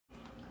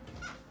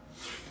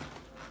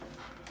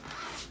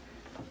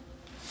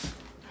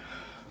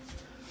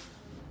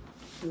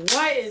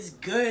What is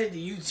good,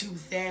 YouTube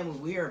family?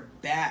 We are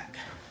back.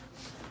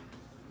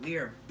 We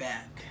are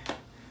back.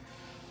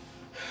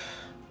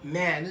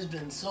 Man, it's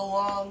been so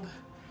long.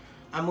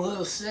 I'm a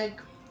little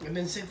sick. I've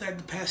been sick like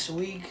the past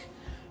week.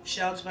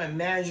 Shout out to my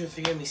manager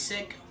for getting me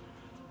sick.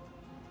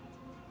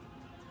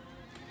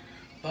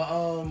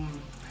 But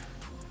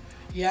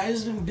yeah, I've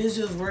just been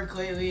busy with work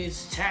lately.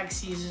 It's tax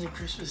season and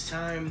Christmas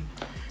time.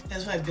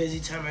 That's my busy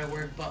time at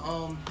work. But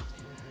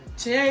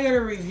today I got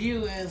a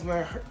review, and if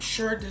my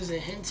shirt doesn't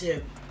hint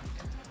it,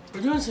 we're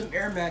doing some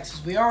Air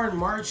Maxes. We are in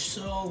March,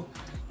 so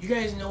you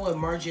guys know what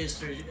March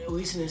is, at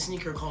least in the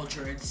sneaker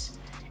culture. It's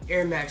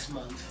Air Max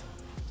month.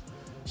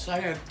 So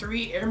I got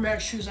 3 Air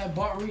Max shoes I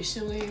bought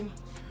recently.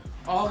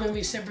 All gonna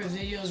be separate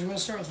videos. We're gonna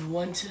start with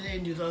one today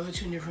and do the other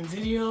 2 in different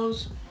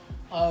videos.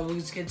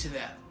 Let's get to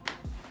that.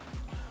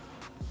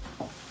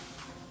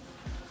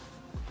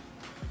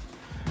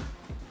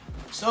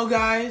 So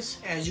guys,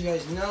 as you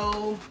guys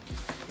know,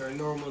 they're a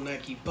normal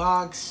Nike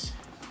box.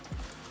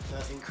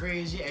 Nothing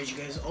crazy. As you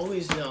guys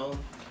always know,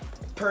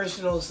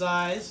 personal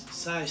size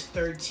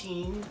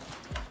 13.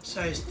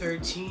 Size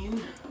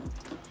 13.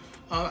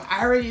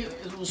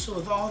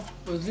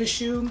 With this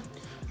shoe,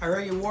 I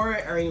already wore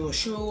it. I already know what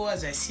shoe it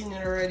was. I seen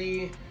it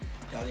already.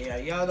 Yada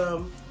yada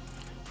yada.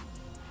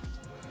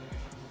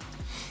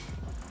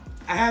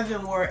 I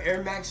haven't worn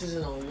Air Maxes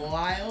in a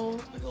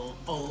while, like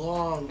a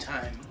long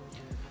time.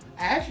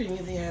 I actually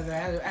didn't think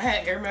I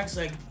had Air Max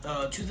like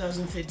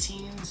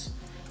 2015s,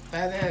 but I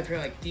haven't had a pair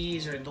like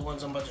these or the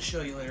ones I'm about to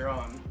show you later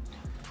on.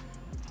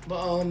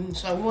 But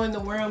so I wanted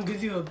to wear them,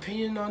 give you an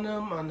opinion on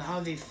them, on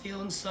how they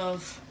feel and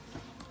stuff,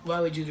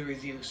 while we do the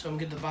review. So I'm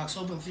gonna get the box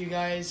open for you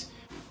guys.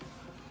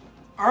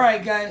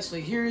 Alright guys, so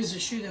here is the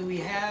shoe that we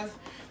have.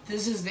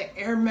 This is the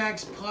Air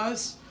Max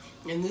Plus,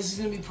 and this is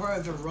gonna be part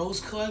of the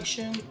Rose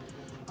collection.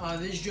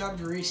 This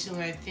dropped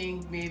recently, I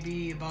think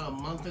maybe about a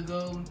month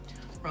ago.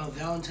 Around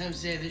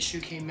Valentine's Day, this shoe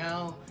came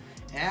out.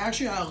 And I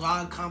actually got a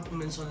lot of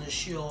compliments on this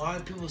shoe. A lot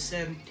of people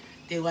said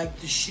they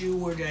liked the shoe,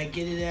 where did I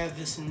get it at,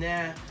 this and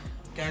that.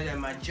 Got it at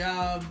my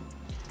job.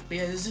 But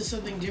yeah, this is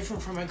something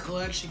different from my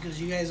collection,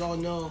 because you guys all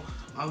know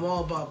I'm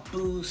all about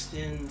Boost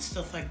and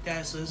stuff like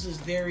that. So this is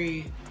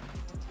very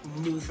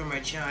new for my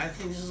channel. I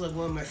think this is like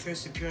one of my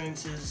first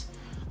appearances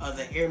of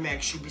the Air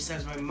Max shoe,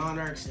 besides my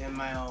Monarchs and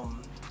my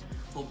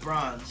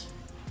LeBrons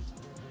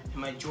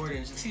and my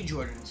Jordans, a few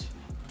Jordans.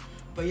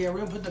 But yeah, we're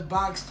gonna put the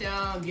box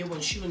down, get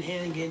one shoe in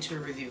hand, and get into a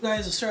review.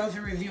 Guys, let's start with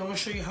the review. I'm gonna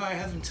show you how I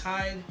have them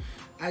tied.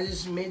 I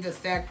just made the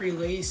factory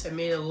lace. I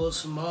made it a little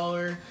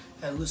smaller.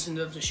 I loosened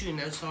up the shoe, and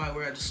that's how I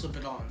wear it to slip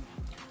it on.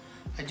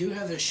 I do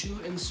have the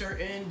shoe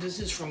insert in. This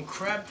is from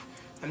Crep.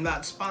 I'm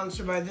not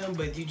sponsored by them,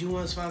 but if you do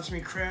want to sponsor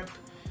me, Crep,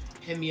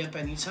 hit me up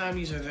anytime.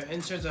 These are the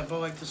inserts. I bought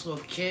like this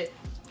little kit,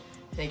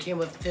 and it came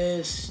with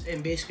this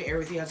and basically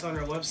everything that's on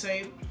their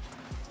website.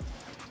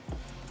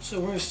 So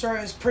we're gonna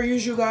start as per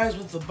usual, guys,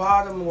 with the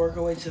bottom and work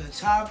our way to the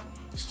top.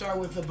 Start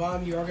with the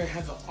bottom. You are gonna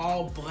have the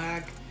all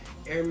black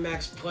Air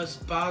Max Plus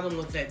bottom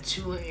with that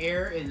 2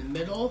 air in the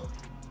middle.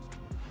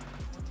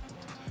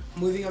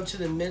 Moving up to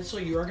the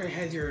midsole, you are gonna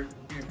have your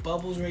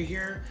bubbles right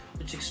here,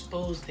 which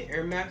expose the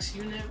Air Max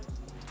unit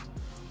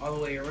all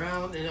the way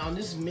around. And on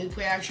this mid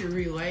plate, I actually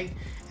really like,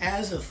 it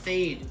has a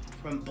fade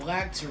from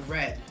black to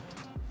red.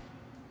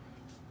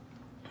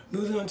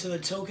 Moving on to the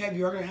toe cap,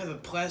 you are gonna have a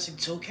plastic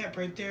toe cap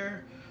right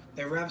there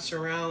that wraps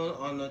around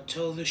on the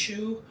toe of the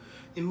shoe.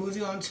 And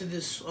moving on to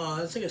this,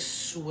 it's like a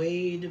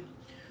suede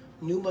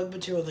nubuck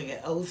material with like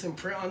an elephant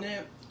print on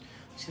it.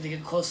 See if they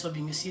get close up,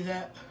 you can see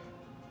that.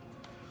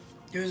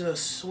 There's a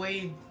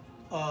suede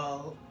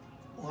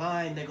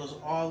line that goes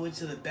all the way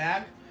to the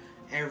back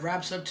and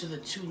wraps up to the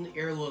 2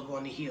 air logo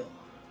on the heel.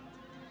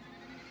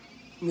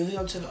 Moving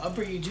up to the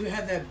upper, you do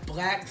have that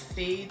black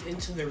fade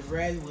into the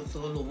red with the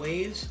little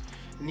waves.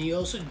 And you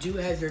also do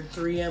have your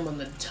 3M on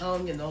the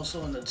tongue and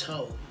also on the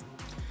toe.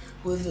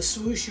 With the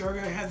swoosh, you are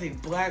going to have a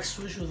black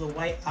swoosh with a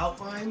white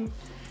outline.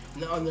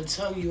 And on the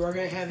tongue, you are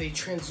going to have a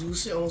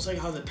translucent, almost like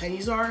how the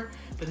pennies are.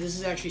 But this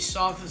is actually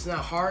soft, it's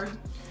not hard.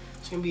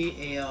 It's going to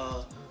be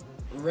a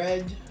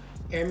red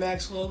Air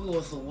Max logo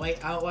with a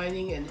white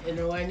outlining and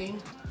inner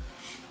lining.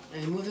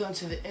 And moving on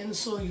to the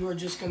insole, you are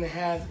just going to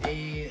have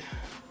a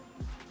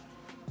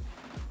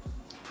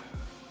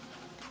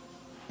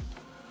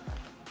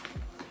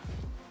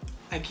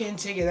I can't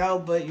take it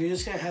out, but you're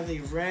just going to have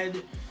a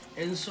red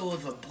insole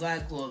with a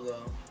black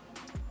logo.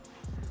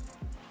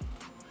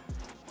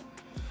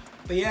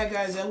 But yeah,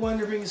 guys, I wanted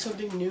to bring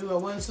something new. I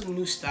wanted some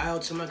new style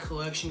to my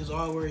collection, because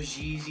all I wear is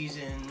Yeezys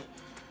and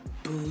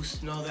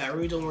Boost and all that. I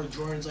really don't wear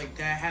Jordans like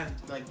that. I have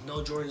like no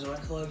Jordans in my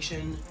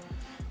collection.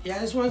 Yeah, I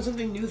just wanted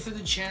something new for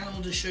the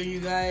channel to show you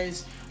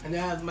guys. And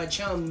my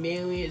channel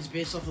mainly is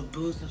based off of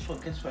Boost. That's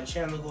what gets my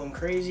channel going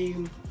crazy.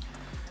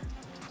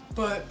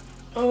 But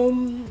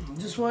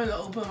just wanted to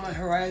open up my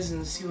horizon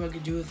and see what I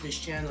could do with this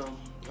channel.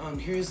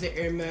 Here's the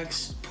Air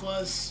Max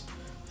Plus.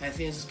 I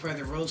think this is part of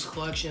the Rose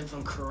collection, if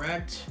I'm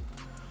correct.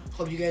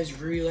 Hope you guys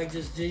really like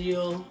this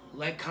video.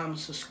 Like, comment,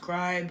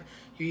 subscribe.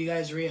 You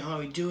guys rate how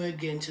we do it.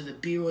 Get into the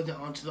B-roll, then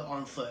onto the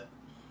on foot.